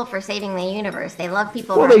love know. people for saving the universe. They love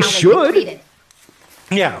people Well, for they how should. they get treated.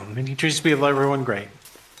 Yeah, and he treats people, everyone great.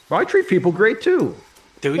 Well, I treat people great too.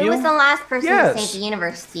 Do Who you? was the last person to Yes. save the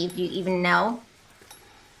universe, Steve? Do you even know?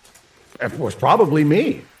 It was probably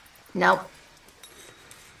me. Nope.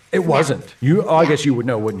 It wasn't. You. Oh, I guess you would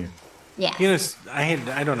know, wouldn't you? Yeah. You know,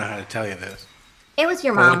 I don't know how to tell you this. It was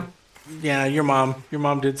your mom. Yeah, your mom. Your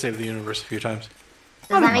mom did save the universe a few times.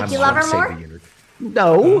 Does that make you love her Save the more? universe.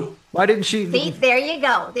 No. Why didn't she? See, there you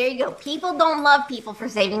go. There you go. People don't love people for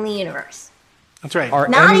saving the universe. That's right. Are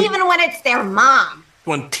Not any- even when it's their mom.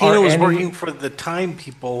 When Tina Are was any- working for the Time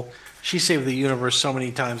people, she saved the universe so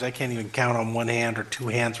many times I can't even count on one hand or two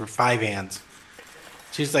hands or five hands.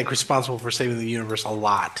 She's like responsible for saving the universe a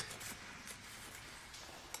lot.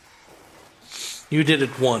 You did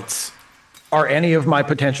it once. Are any of my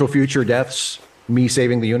potential future deaths me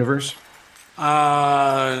saving the universe?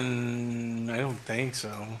 I don't think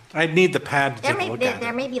so. I'd need the pad to There take a may, look there, at there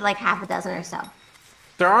it. may be like half a dozen or so.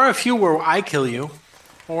 There are a few where I kill you,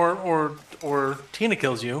 or Tina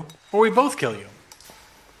kills you, or we both kill you.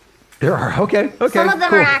 There are. Okay. Okay. Some of them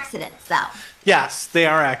cool. are accidents, though. Yes, they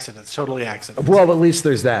are accidents, totally accidents. Well, at least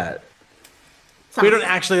there's that. Some We of don't them.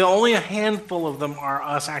 actually. Only a handful of them are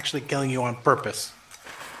us actually killing you on purpose.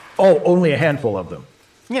 Oh, only a handful of them.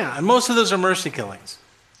 Yeah, and most of those are mercy killings.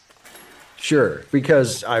 Sure,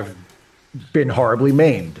 because I've been horribly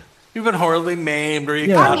maimed. You've been horribly maimed, or you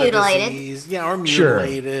Yeah. caught Or mutilated. a disease. Yeah, or Sure.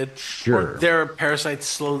 mutilated. Sure. Or there are parasites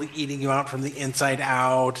slowly eating you out from the inside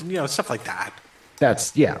out, and stuff like that.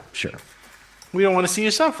 That's yeah, sure. We don't want to see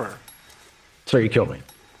you suffer. So you kill me.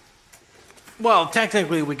 Well,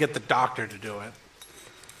 technically, we get the doctor to do it.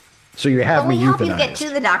 So you have But we me help you euthanized. get to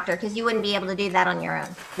the doctor because you wouldn't be able to do that on your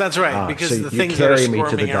own. That's right, Ah, because so the you things that are carry me to the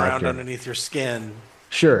squirming around doctor. underneath your skin.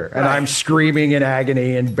 Sure, and Right. I'm screaming in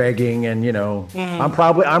agony and begging, and Mm-hmm. I'm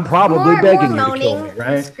probably More begging you to moaning, kill me,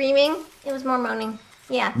 right? screaming. It was more moaning.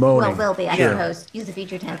 Yeah. Moaning. Well, will be, I Sure. suppose. Use the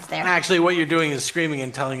future tense there. Actually, what you're doing is screaming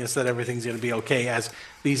and telling us that everything's going to be okay as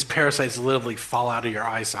these parasites literally fall out of your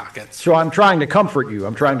eye sockets. So I'm trying to comfort you.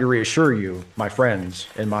 I'm trying to reassure you, my friends,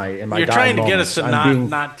 in my You're dying trying to get us moments. to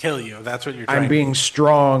not kill you. That's what you're trying I'm being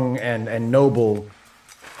strong and noble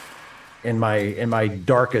in my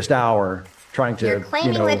darkest hour, trying to You're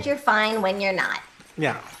claiming that you're fine when you're not.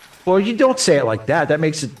 Yeah. Well, you don't say it like that.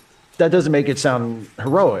 That doesn't make it sound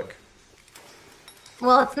heroic.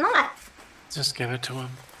 Well, it's not. Just give it to him.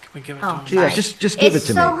 Can we give it to Oh, him? Yeah, sorry. just give It's it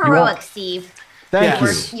to so me. You heroic, won't- Steve. Thank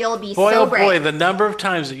Yes. you. You'll be Boy, so oh boy, brave. the number of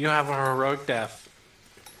times that you have a heroic death.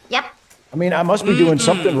 Yep. I mean, I must be doing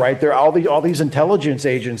something right there. All these intelligence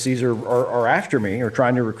agencies are after me or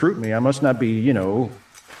trying to recruit me. I must not be,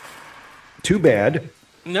 too bad.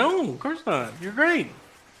 No, of course not. You're great.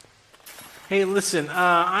 Hey, listen,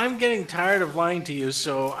 I'm getting tired of lying to you,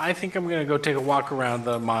 so I think I'm going to go take a walk around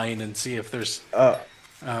the mine and see if there's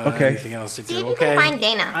Okay. anything else to See do. if you Okay. can find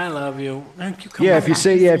Dana. I love you. Thank you. Come Yeah, on if you back.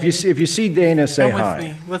 say if you see Dana, say Come with hi.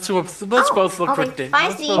 me. Let's both look Oh, for okay. Dana. Bye,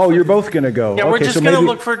 Let's Steve. both Oh, look- you're both gonna go. Yeah, we're okay, just so gonna maybe,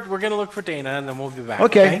 look for Dana, and then we'll be back.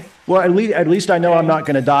 Okay. Well, at least I know I'm not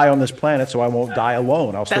gonna die on this planet, so I won't die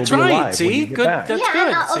alone. I'll still That's be right. alive. when See? you get Good. back. That's yeah,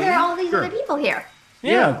 good. and See? there are all these Sure. other people here.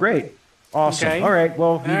 Yeah, great. Awesome. Okay. All right.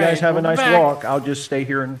 Well, you All guys right, have a we'll be nice back. walk. I'll just stay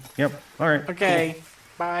here and yep. All right. Okay.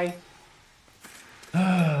 Bye.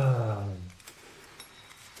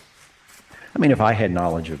 I mean, if I had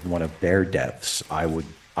knowledge of one of their deaths, I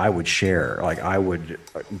would share. Like I would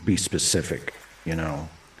be specific.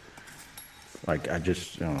 Like I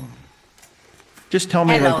just tell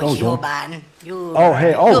me Hello, like don't. human. You, Oh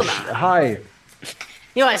hey human. hi.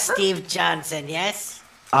 You are Steve Johnson, yes?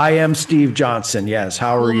 I am Steve Johnson. Yes.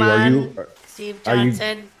 How are you? Are Human. you? Steve are you-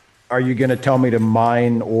 Johnson? Are you going to tell me to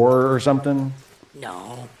mine ore or something?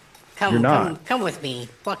 No. You're not. Come with me.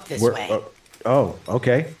 Walk this Where- way. oh,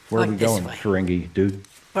 okay. Where are Walk we this going, way. Ferengi, dude?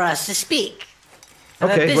 For us to speak. I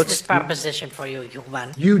have Okay, a let's- business proposition for you,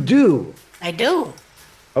 human. You do. I do.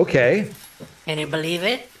 Okay. Can you believe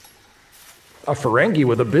it? A Ferengi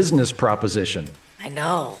with a business proposition. I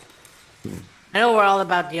know. I know we're all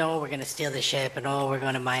about, we're going to steal the ship and, we're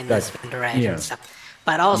going to mine this vendorite yeah. and stuff.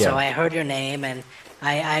 But also, Yeah. I heard your name and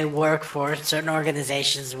I work for certain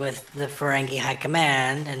organizations with the Ferengi High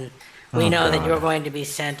Command, and we know that God. you're going to be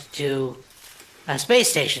sent to a space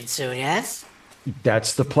station soon, yes?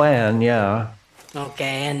 That's the plan, yeah.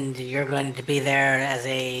 Okay, and you're going to be there as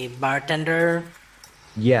a bartender?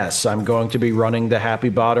 Yes, I'm going to be running the Happy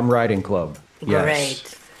Bottom Riding Club. Yes.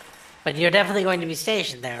 Great. But you're definitely going to be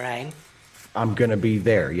stationed there, right? I'm going to be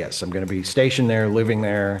there, yes. I'm going to be stationed there, living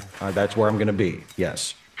there. That's where I'm going to be,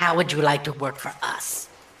 yes. How would you like to work for us?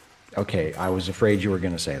 Okay, I was afraid you were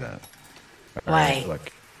going to say that. All Why? right,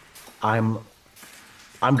 look, I'm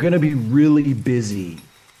going to be really busy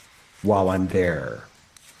while I'm there.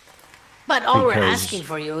 But all we're Because- asking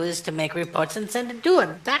for you is to make reports and send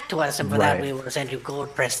it back to us, and for that Right. we will send you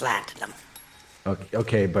gold pressed platinum.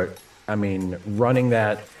 Okay, but I mean, running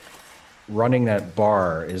that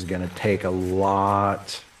bar is going to take a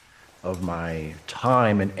lot of my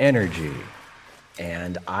time and energy,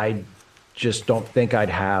 and I just don't think I'd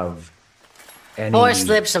have any. 4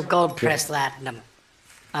 slips of gold pressed platinum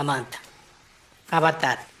a month. How about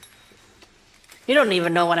that? You don't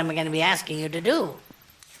even know what I'm going to be asking you to do.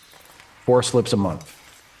 4 slips a month.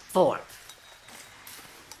 4.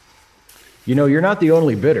 You're not the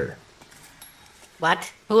only bidder.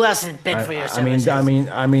 What? Who else has bid for your services?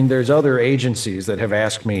 I mean, there's other agencies that have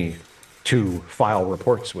asked me to file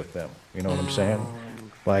reports with them. You know what I'm saying?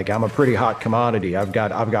 Like, I'm a pretty hot commodity. I've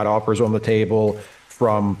got offers on the table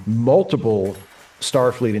from multiple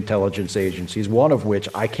Starfleet intelligence agencies, one of which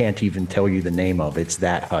I can't even tell you the name of. It's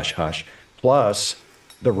that hush hush. Plus,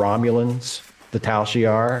 the Romulans, the Tal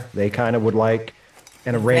Shiar, they kind of would like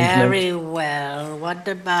an arrangement. Very well. What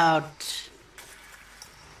about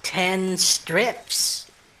 10 strips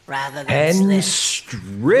rather than 10 slips?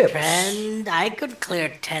 strips. And I could clear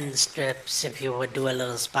 10 strips if you would do a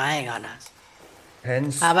little spying on us.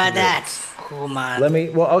 10 How about that, strips. Human?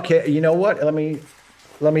 Okay, you know what? Let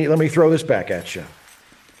me throw this back at you.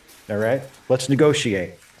 All right? Let's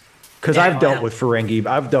negotiate. Because Yeah, I've dealt well. with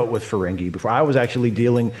Ferengi before. I was actually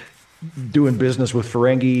doing business with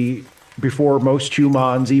Ferengi before most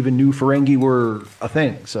humans even knew Ferengi were a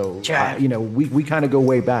thing. So, Sure. we kind of go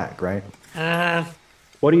way back, right? Uh,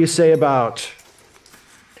 What do you say about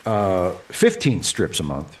 15 strips a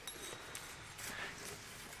month?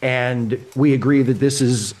 And we agree that this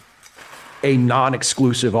is a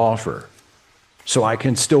non-exclusive offer. So I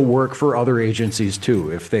can still work for other agencies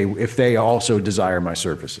too if they also desire my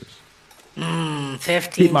services. 15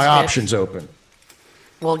 Keep my strips options open.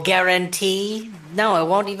 will guarantee. No, it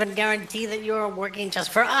won't even guarantee that you're working just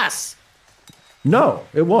for us. No,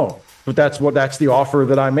 it won't. But that's the offer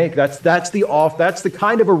that I make. That's the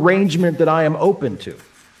kind of arrangement that I am open to.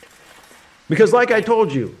 Because like I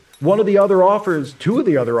told you, two of the other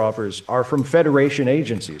offers are from Federation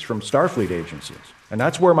agencies, from Starfleet agencies. And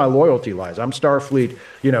that's where my loyalty lies. I'm Starfleet,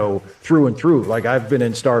 through and through. Like, I've been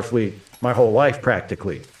in Starfleet my whole life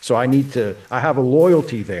practically. So I have a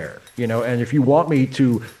loyalty there, and if you want me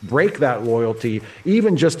to break that loyalty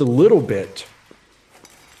even just a little bit,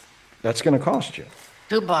 that's going to cost you.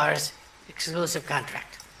 2 bars, exclusive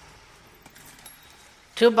contract.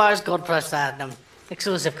 2 bars, gold plus platinum,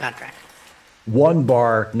 exclusive contract. 1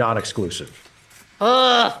 bar, non-exclusive.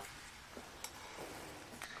 Oh!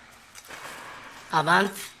 A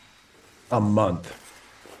month? A month.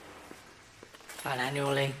 Not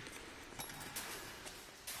annually.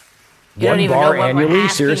 One bar annually?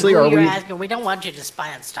 Seriously? Are we? Asking. We don't want you to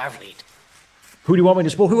spy on Starfleet. Who do you want me to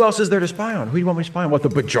spy? Who else is there to spy on? Who do you want me to spy on? What, the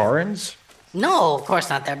Bajarans? No, of course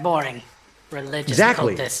not. They're boring. Religious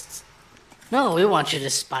Exactly. cultists. No, we want you to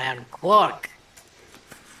spy on Quark.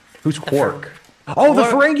 Who's Quark? Oh, the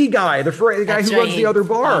Quark. Ferengi guy. The guy That's who right, runs the other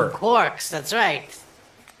bar. on Quarks, that's right.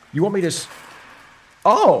 You want me to?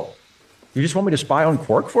 Oh, you just want me to spy on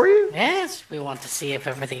Quark for you? Yes, we want to see if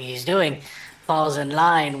everything he's doing falls in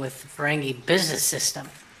line with the Ferengi business system.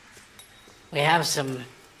 We have some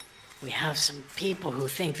people who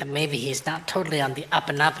think that maybe he's not totally on the up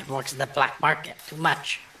and up and works in the black market too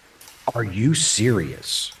much. Are you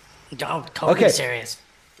serious? No, totally Okay. serious.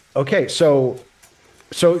 Okay, so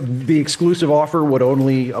the exclusive offer would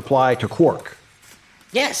only apply to Quark.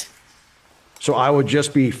 Yes, So I would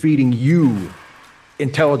just be feeding you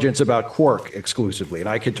intelligence about Quark exclusively, and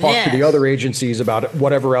I could talk to the Yes. other agencies about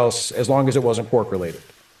whatever else, as long as it wasn't Quark related.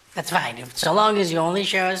 That's fine. So long as you only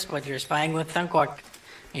show us what you're spying with on Quark,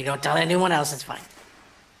 you don't tell anyone else, it's fine.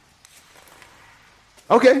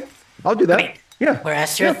 Okay, I'll do that. Great. Yeah.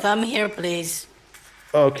 Where's your yeah. thumb here, please?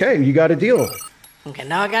 Okay, you got a deal. Okay,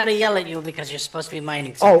 now I gotta yell at you because you're supposed to be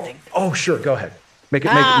mining Oh, something. sure. Go ahead. Make it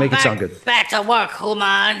back, sound good. Back to work,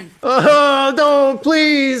 Human. Oh no,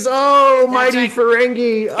 please! Oh, That's mighty right.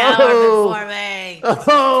 Ferengi! Coward Oh, before me.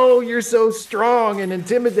 oh, you're so strong and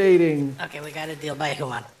intimidating. Okay, we got a deal. Bye,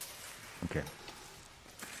 Human. Okay.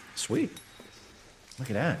 Sweet. Look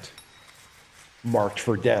at that. Marked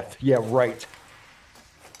for death. Yeah, right.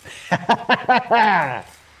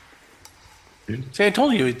 See, I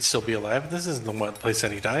told you he'd still be alive. This isn't the one place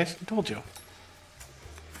that he died. I told you.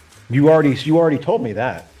 You already told me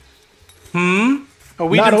that. Oh,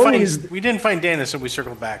 we Not didn't only find is- we didn't find Dana, so we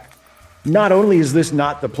circled back. Not only is this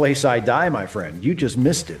not the place I die, my friend, you just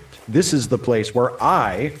missed it. This is the place where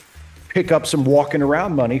I pick up some walking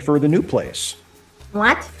around money for the new place.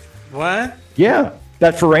 What? What? Yeah,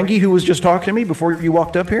 that Ferengi who was just talking to me before you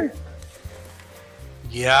walked up here,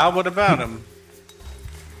 Yeah, what about him?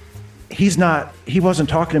 he wasn't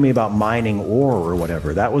talking to me about mining ore or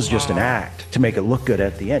whatever. That was just an act to make it look good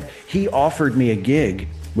at the end. He offered me a gig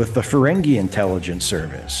with the Ferengi intelligence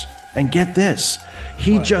service. And get this,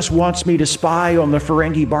 he just wants me to spy on the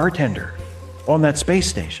Ferengi bartender on that space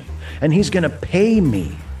station. And he's going to pay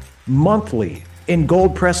me monthly in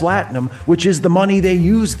gold press latinum, which is the money they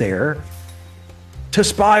use there to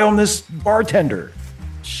spy on this bartender.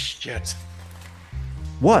 Shit.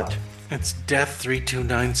 What? It's Death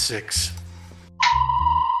 3296.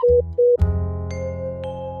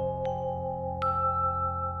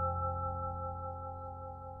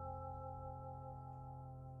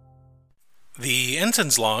 The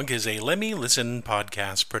Ensigns Log is a Lemmy Listen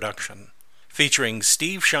podcast production, featuring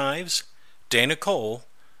Steve Shives, Dana Cole,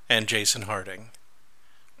 and Jason Harding.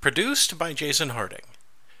 Produced by Jason Harding.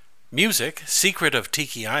 Music, Secret of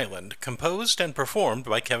Tiki Island, composed and performed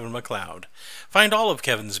by Kevin MacLeod. Find all of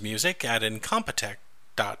Kevin's music at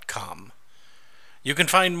incompetech.com. You can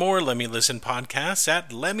find more Lemmy Listen podcasts at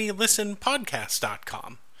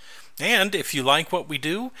lemmylistenpodcast.com. And if you like what we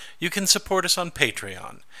do, you can support us on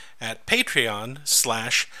Patreon at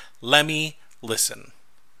patreon.com/lemmylisten.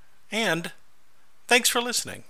 And thanks for listening.